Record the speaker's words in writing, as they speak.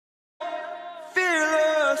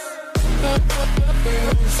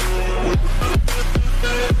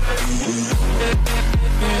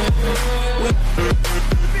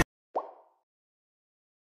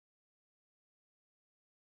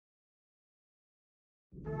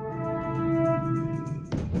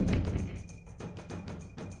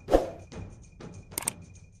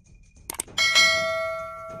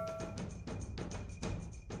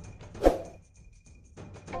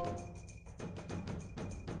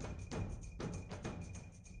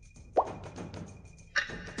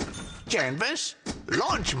Canvas,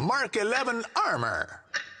 launch Mark 11 armor.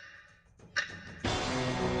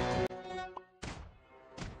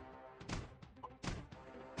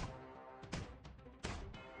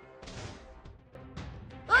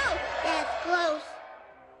 Oh, that's close.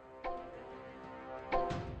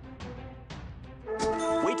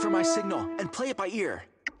 Wait for my signal and play it by ear.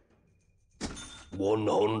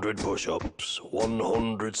 100 push-ups,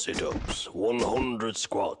 100 sit-ups, 100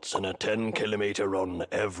 squats, and a 10-kilometer run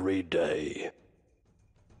every day.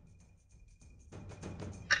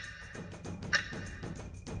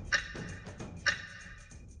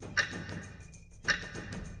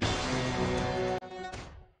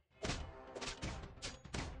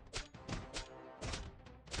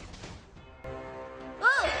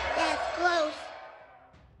 Oh, that's close.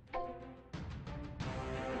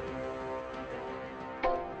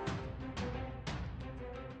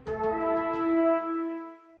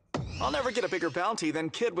 I'll never get a bigger bounty than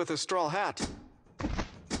Kid with a straw hat.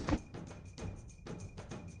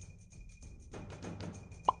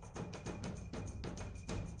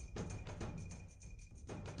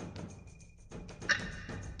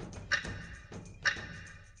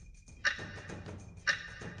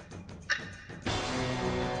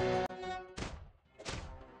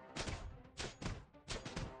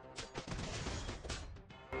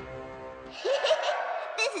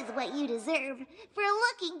 This is what you deserve for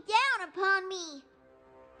looking down upon me.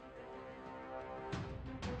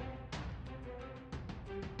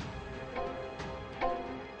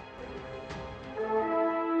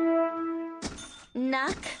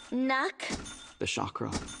 Knock, knock. The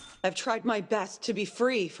chakra. I've tried my best to be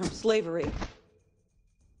free from slavery.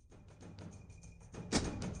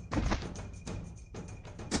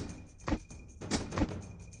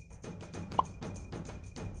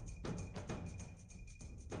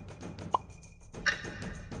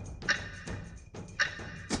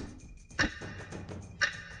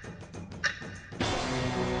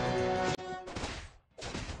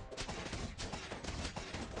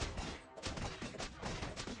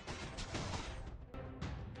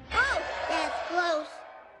 Oh, that's close.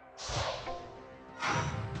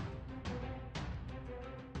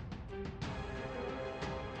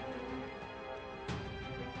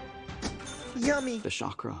 Yummy. The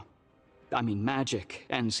chakra. I mean, magic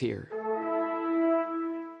ends here.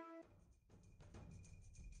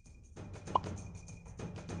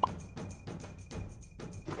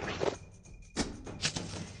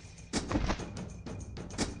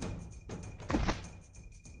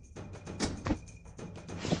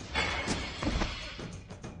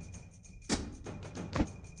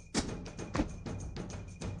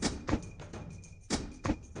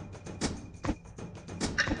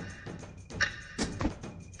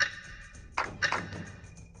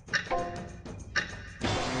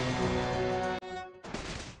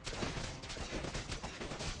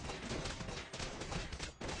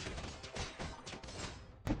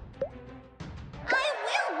 I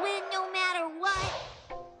will win no matter what.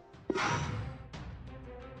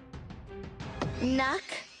 Knock,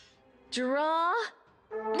 draw,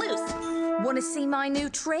 loose. Wanna see my new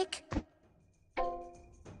trick?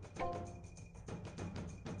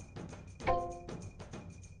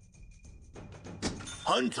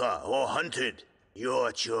 Hunter or hunted,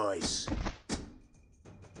 your choice.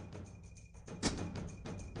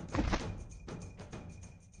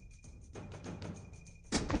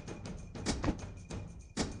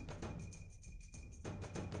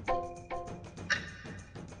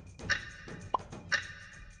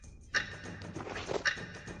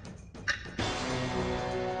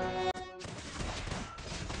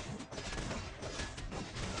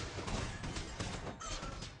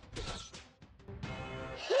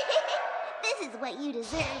 This is what you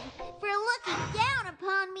deserve for looking down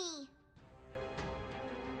upon me.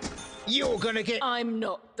 You're gonna get... I'm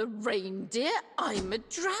not the reindeer, I'm a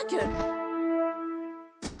dragon.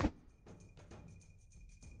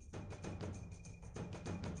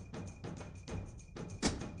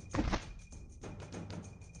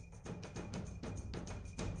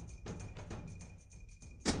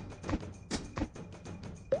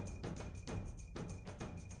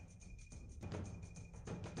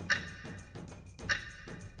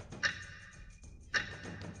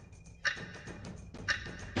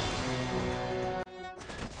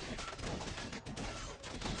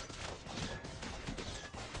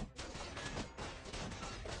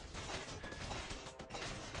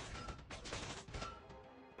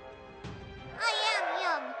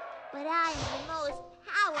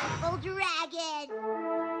 dragon!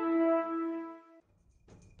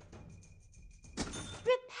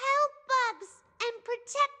 Repel bugs and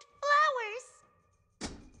protect flowers!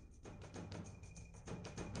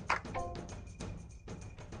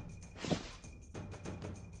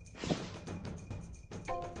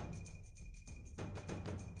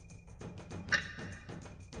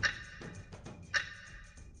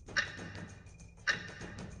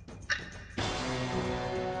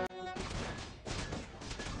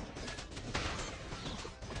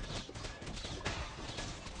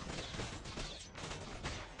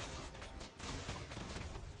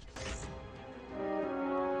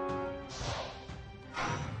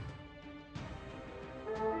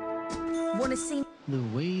 Wanna see? The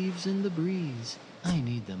waves and the breeze. I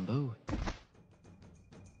need them both.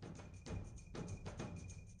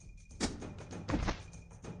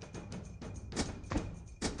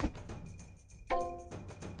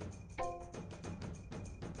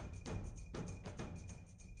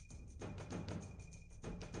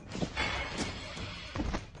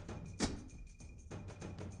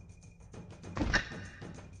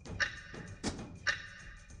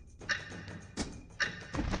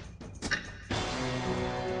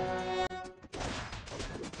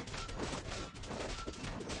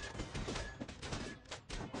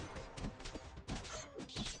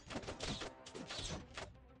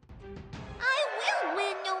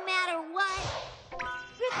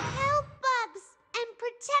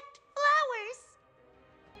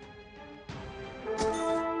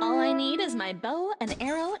 My bow, an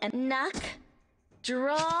arrow, and knock,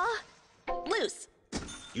 draw, loose.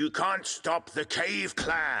 You can't stop the Cave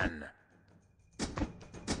Clan.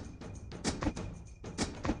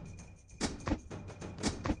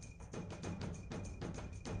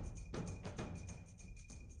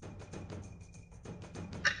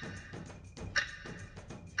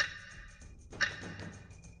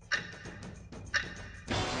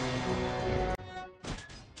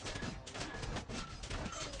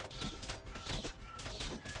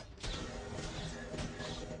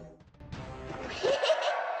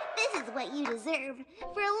 What you deserve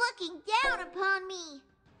for looking down upon me.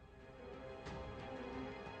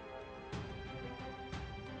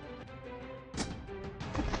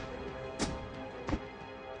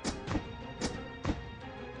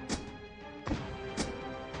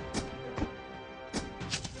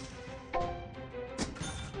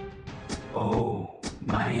 Oh,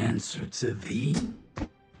 my answer to thee?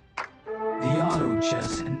 The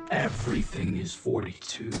AutoChess and everything is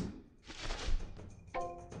 42.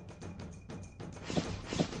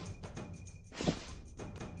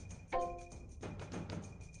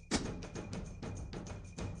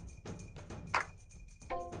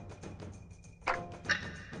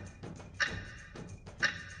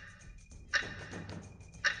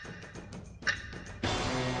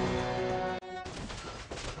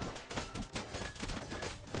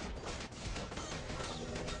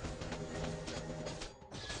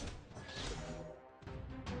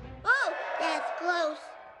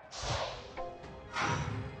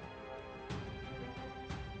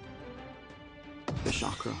 The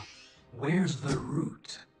chakra. Where's the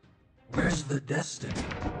root? Where's the destiny?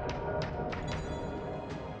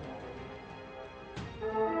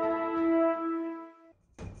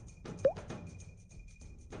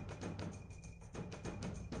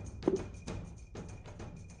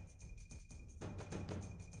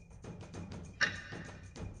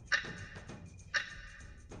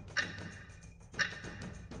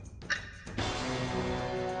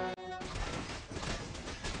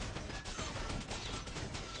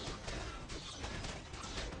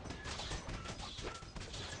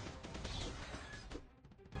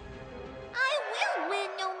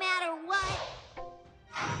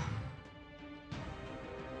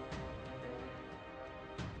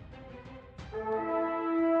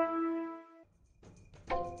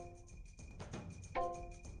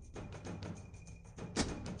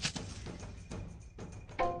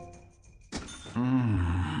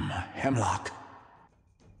 Hemlock.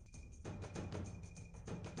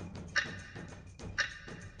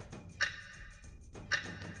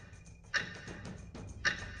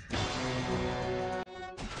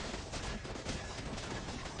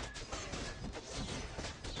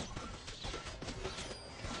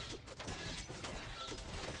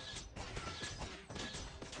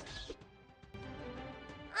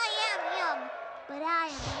 But I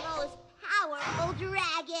am the most powerful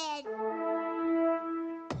dragon!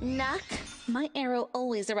 Knock. My arrow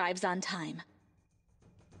always arrives on time.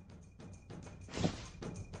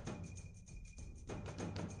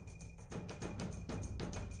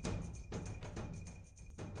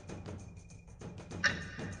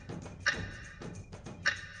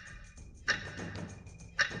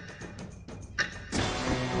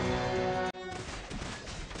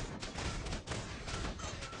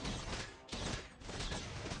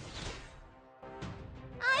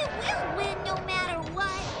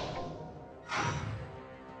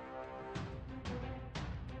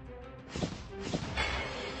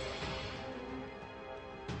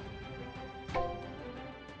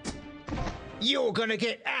 You're gonna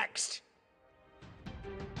get axed.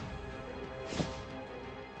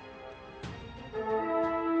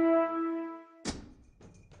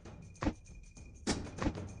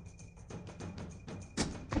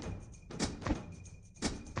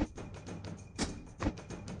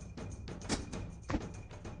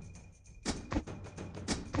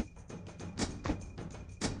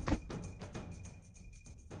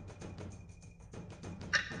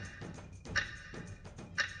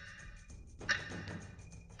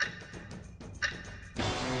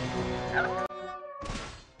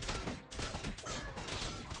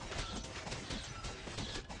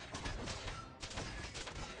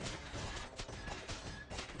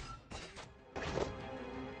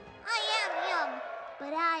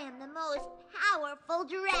 But I am the most powerful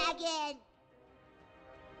dragon!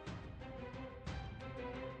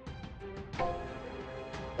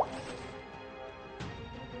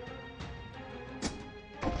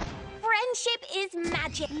 Friendship is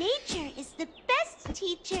magic. Nature is the best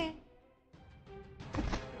teacher.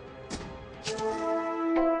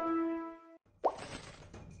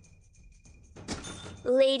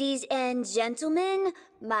 Ladies and gentlemen,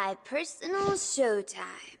 my personal showtime.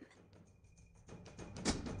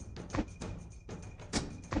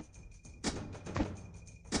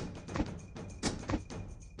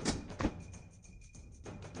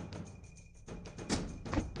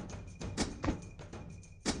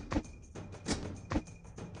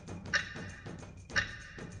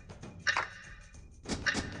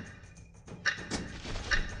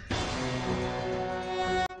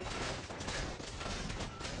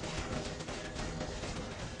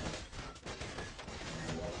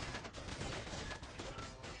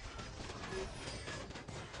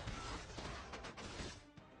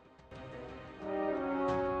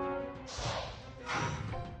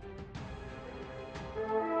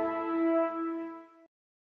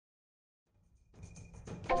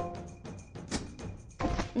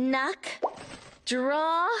 Knock,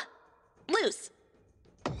 draw, loose.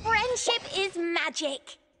 Friendship is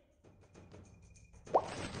magic.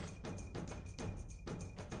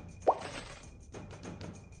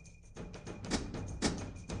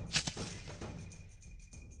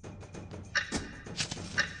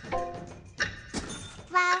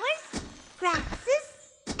 Flowers, grasses,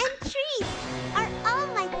 and trees are all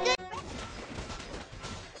my good friends.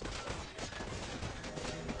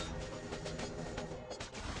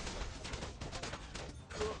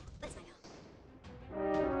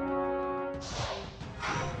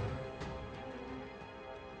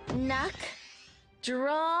 Knock,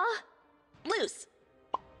 draw, loose.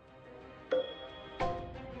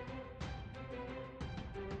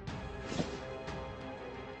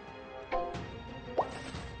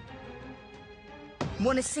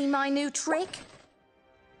 Want to see my new trick?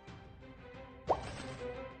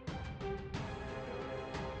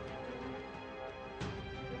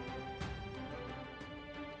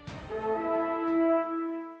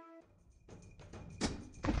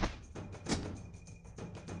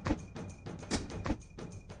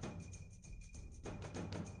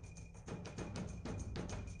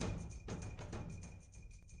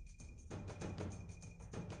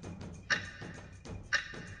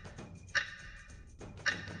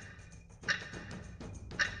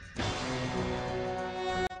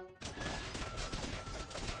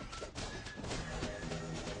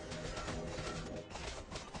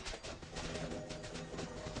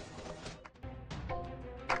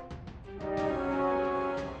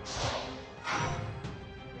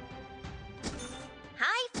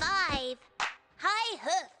 High five. High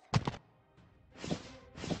hoof.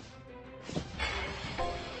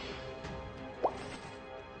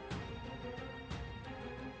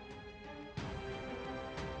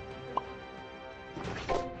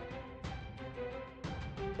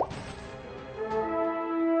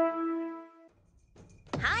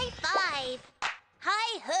 High five.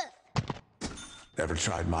 High hoof. Ever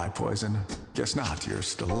tried my poison? Guess not, you're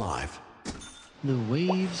still alive. The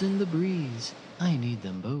waves and the breeze. I need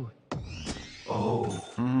them both. Oh,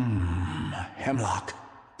 hemlock.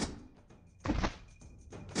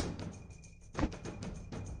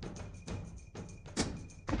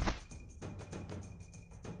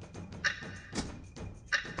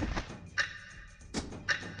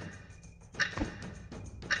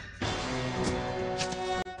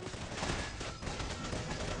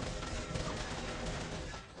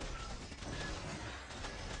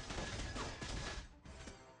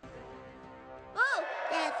 Oh,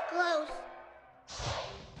 that's close.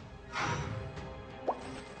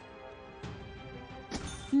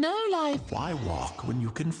 No life. Why walk when you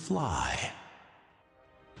can fly?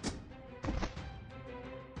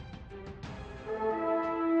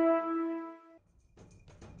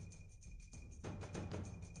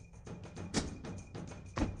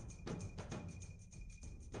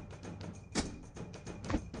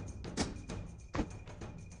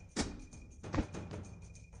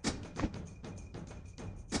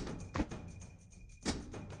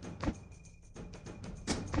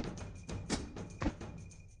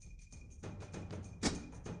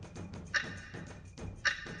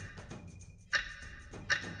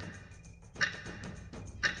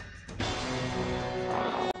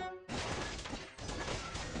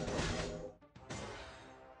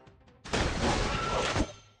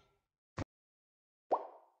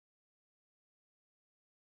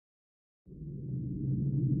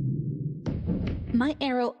 My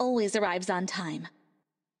arrow always arrives on time.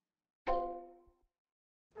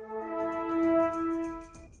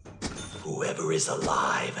 Whoever is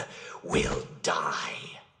alive will die.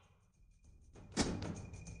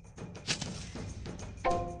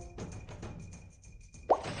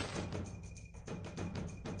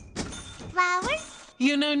 Flowers?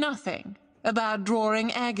 You know nothing about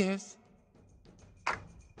drawing agate.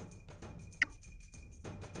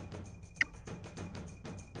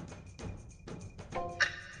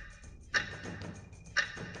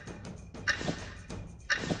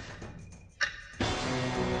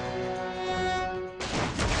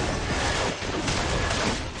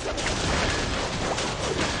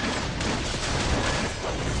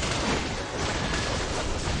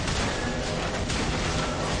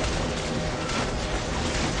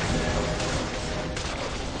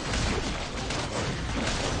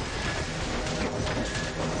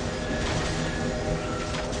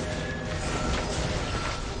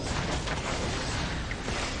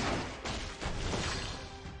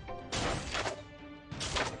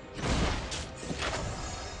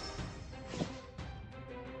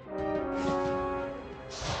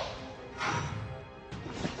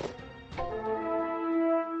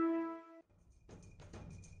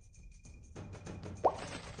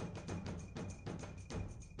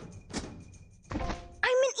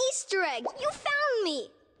 Easter egg! You found me!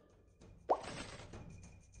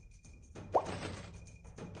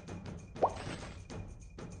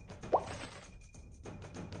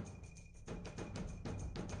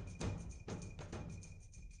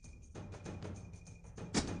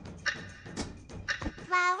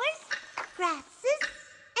 Flowers, grasses,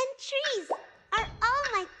 and trees are all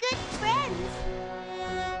my good friends.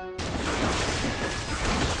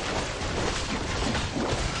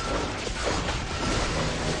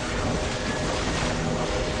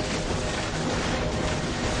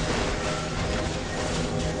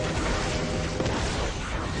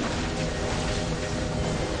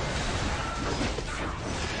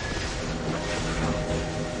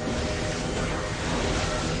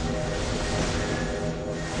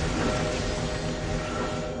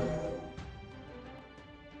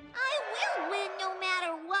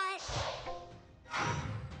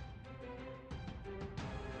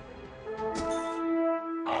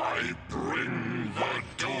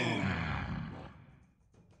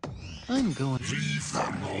 I'm going. Leave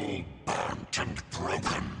them all burnt and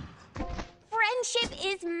broken. Friendship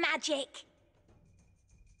is magic.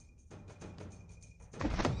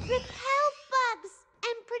 Repel bugs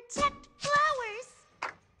and protect flowers.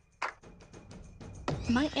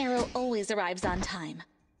 My arrow always arrives on time.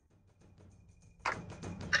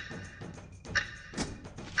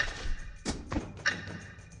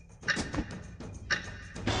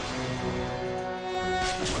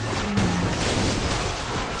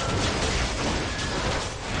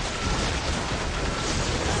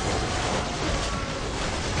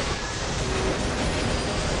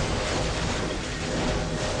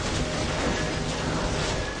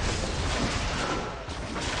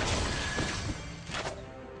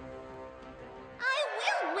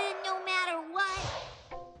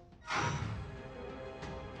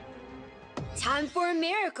 Time for a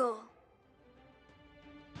miracle.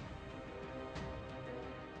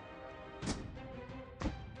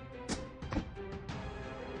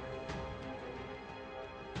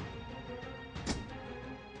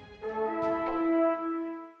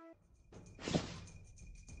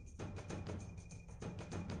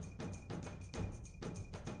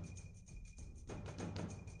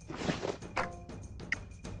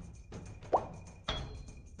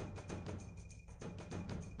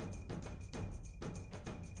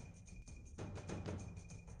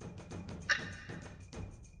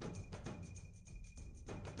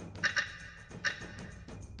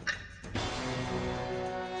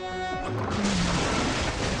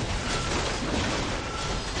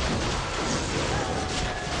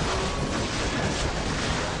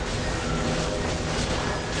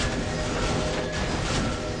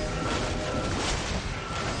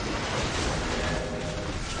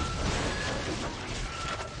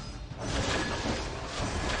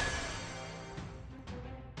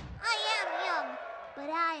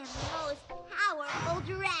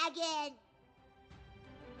 Dragon!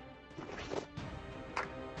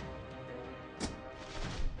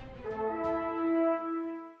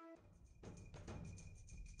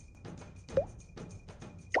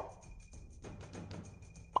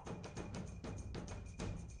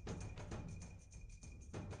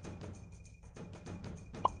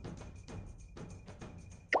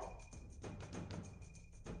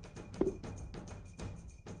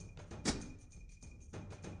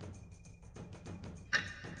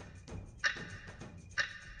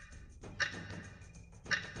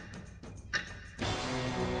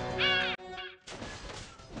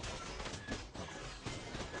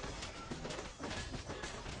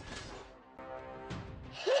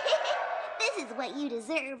 is what you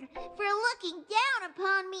deserve for looking down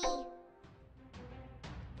upon me.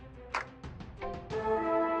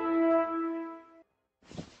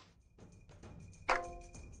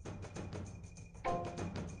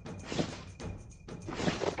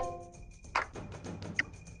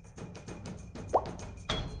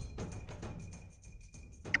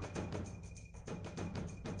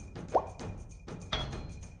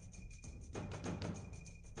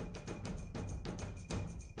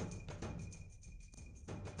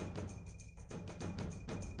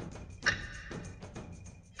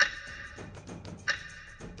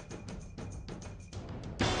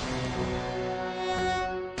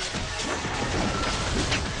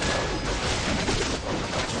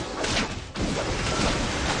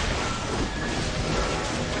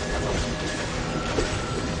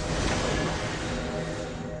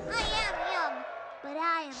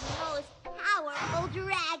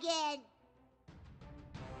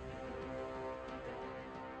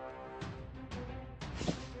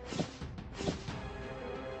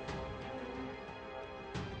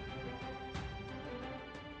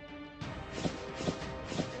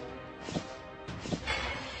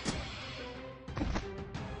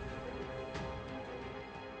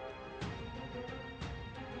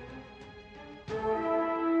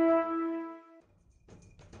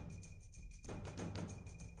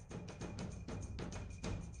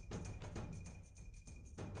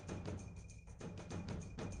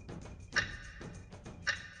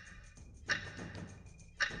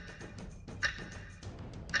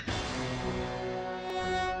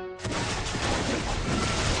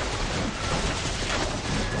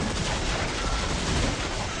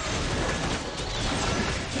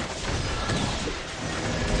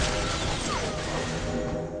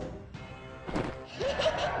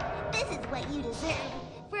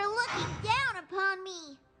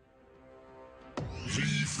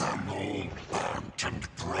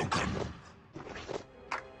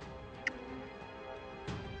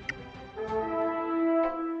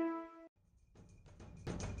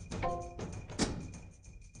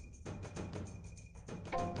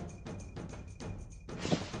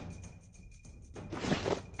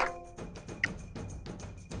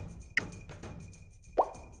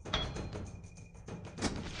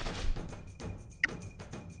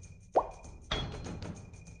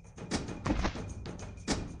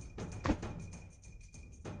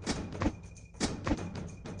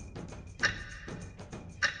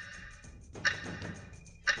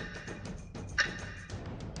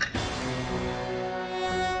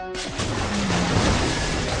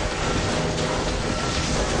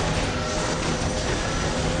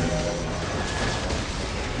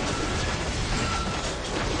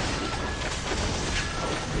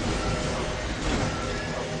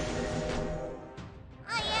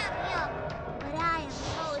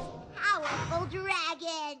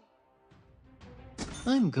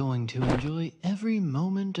 I'm going to enjoy every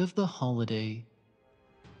moment of the holiday.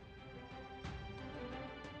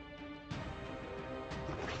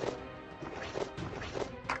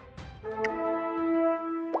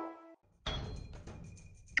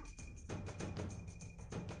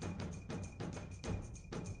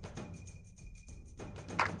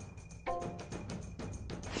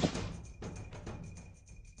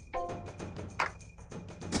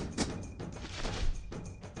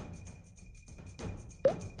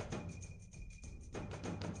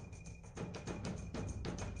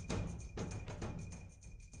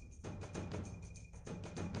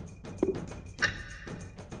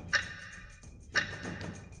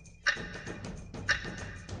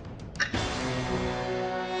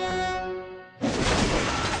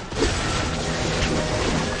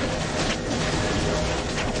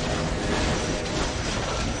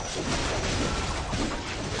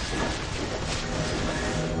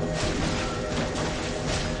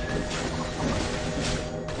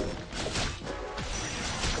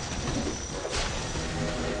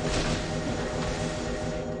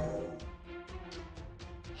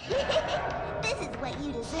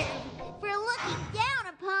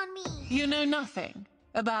 You know nothing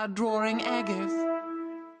about drawing agars.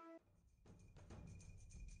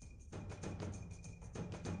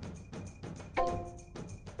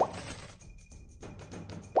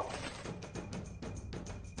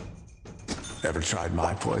 Ever tried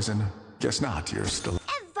my poison? Guess not, you're still...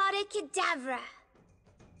 Avada-kedavra!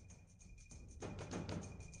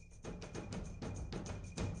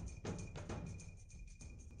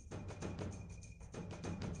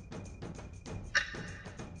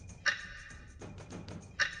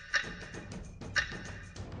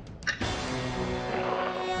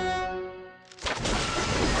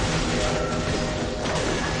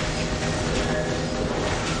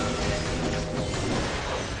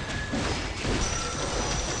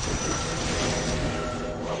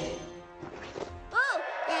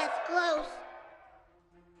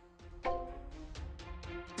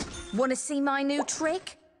 Want to see my new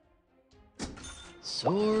trick?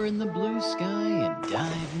 Soar in the blue sky and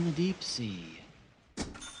dive in the deep sea.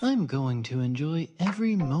 I'm going to enjoy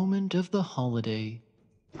every moment of the holiday.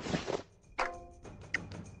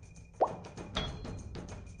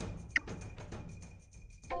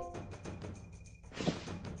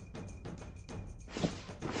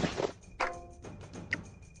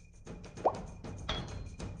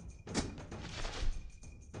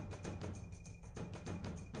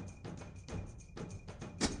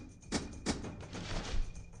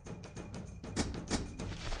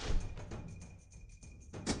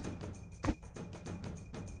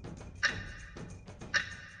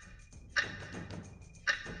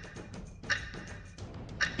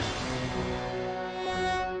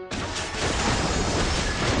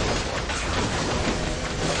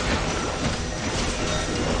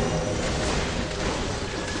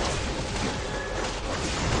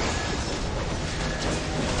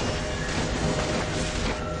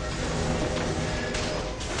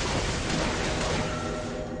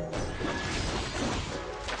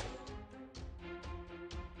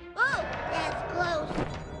 Oh, that's close.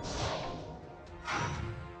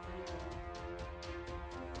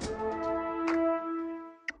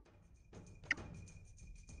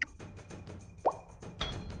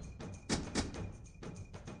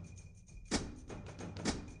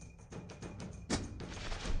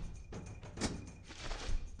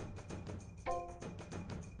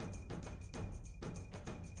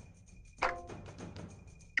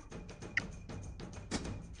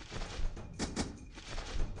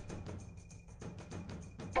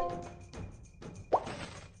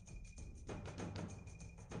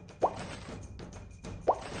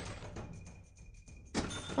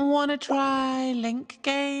 Wanna try Link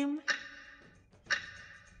game?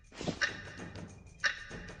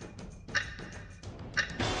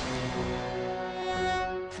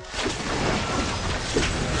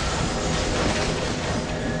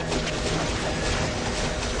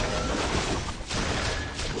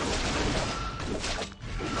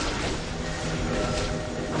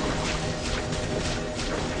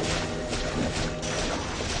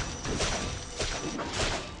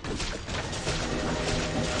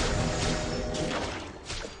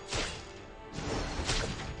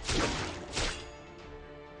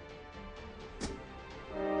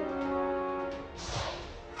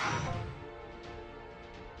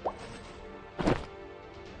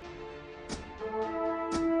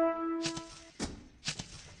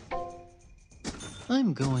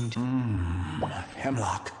 I'm going to...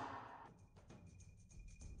 Hemlock.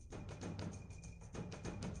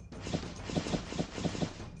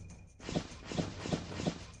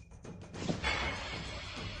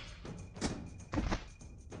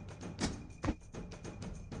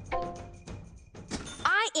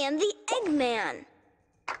 I am the Eggman.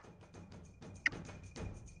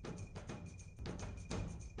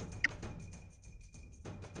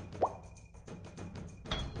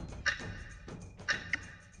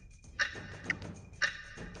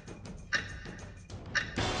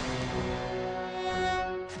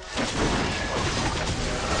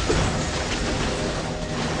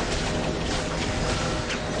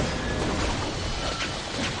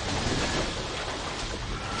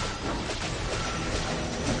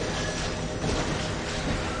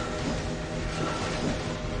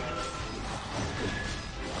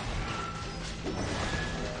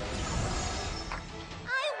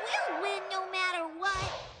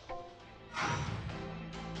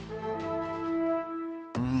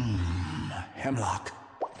 Hemlock.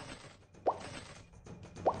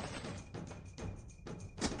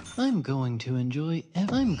 I'm going to enjoy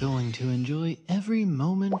every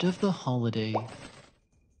moment of the holiday.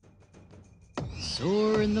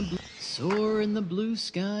 Soar in the blue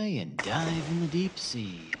sky and dive in the deep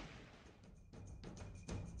sea.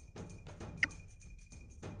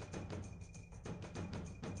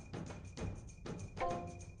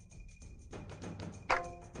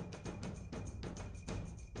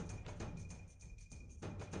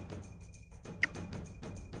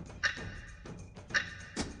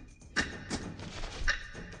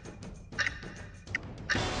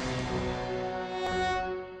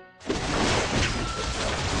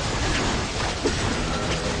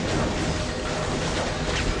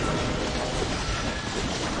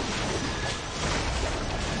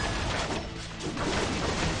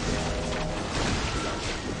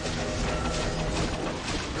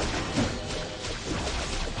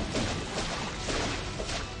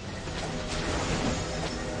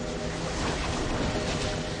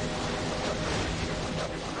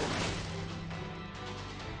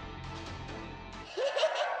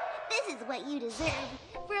 This is what you deserve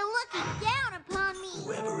for looking down upon me.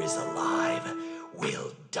 Whoever is alive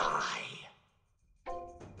die.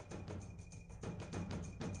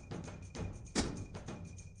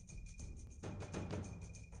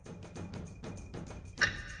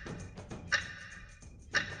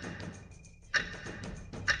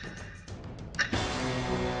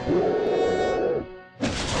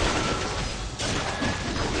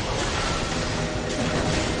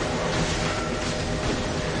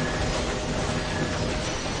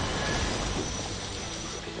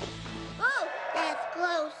 Oh, that's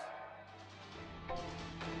close.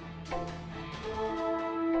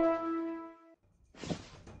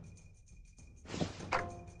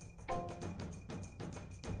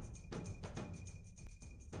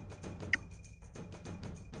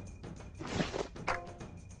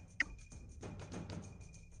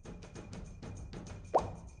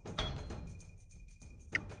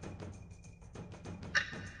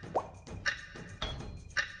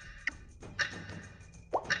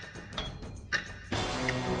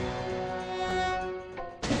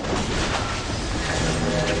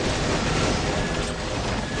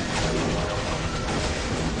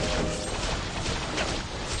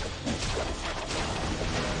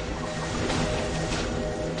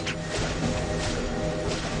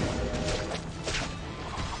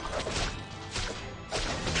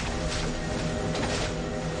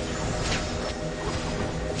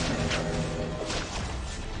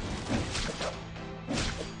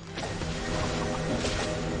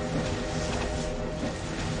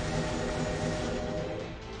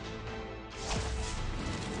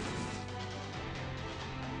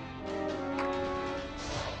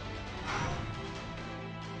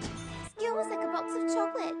 Skill was like a box of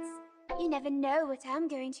chocolates. You never know what I'm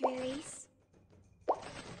going to release.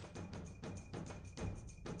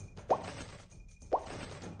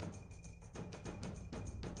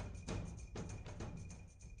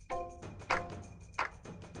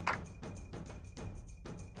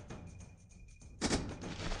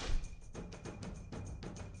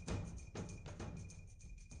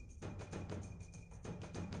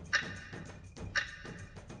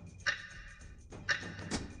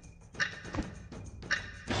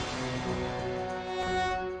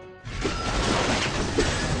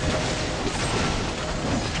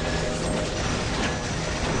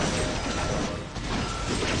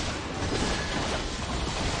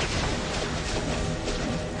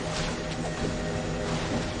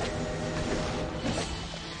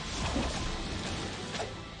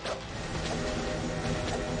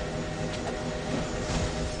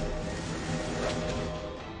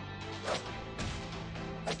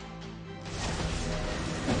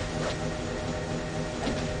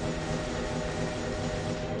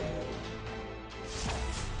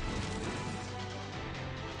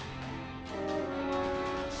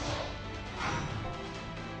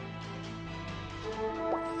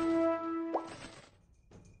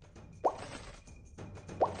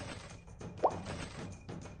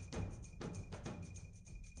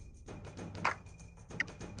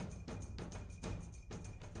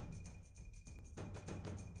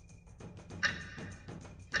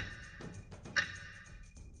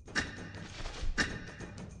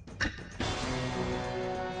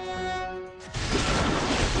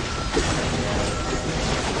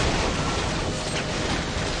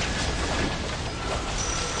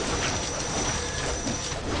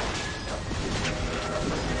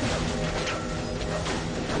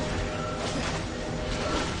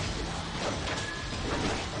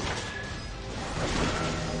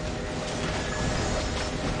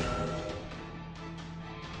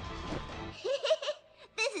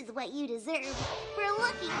 This is what you deserve for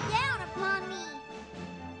looking down upon me.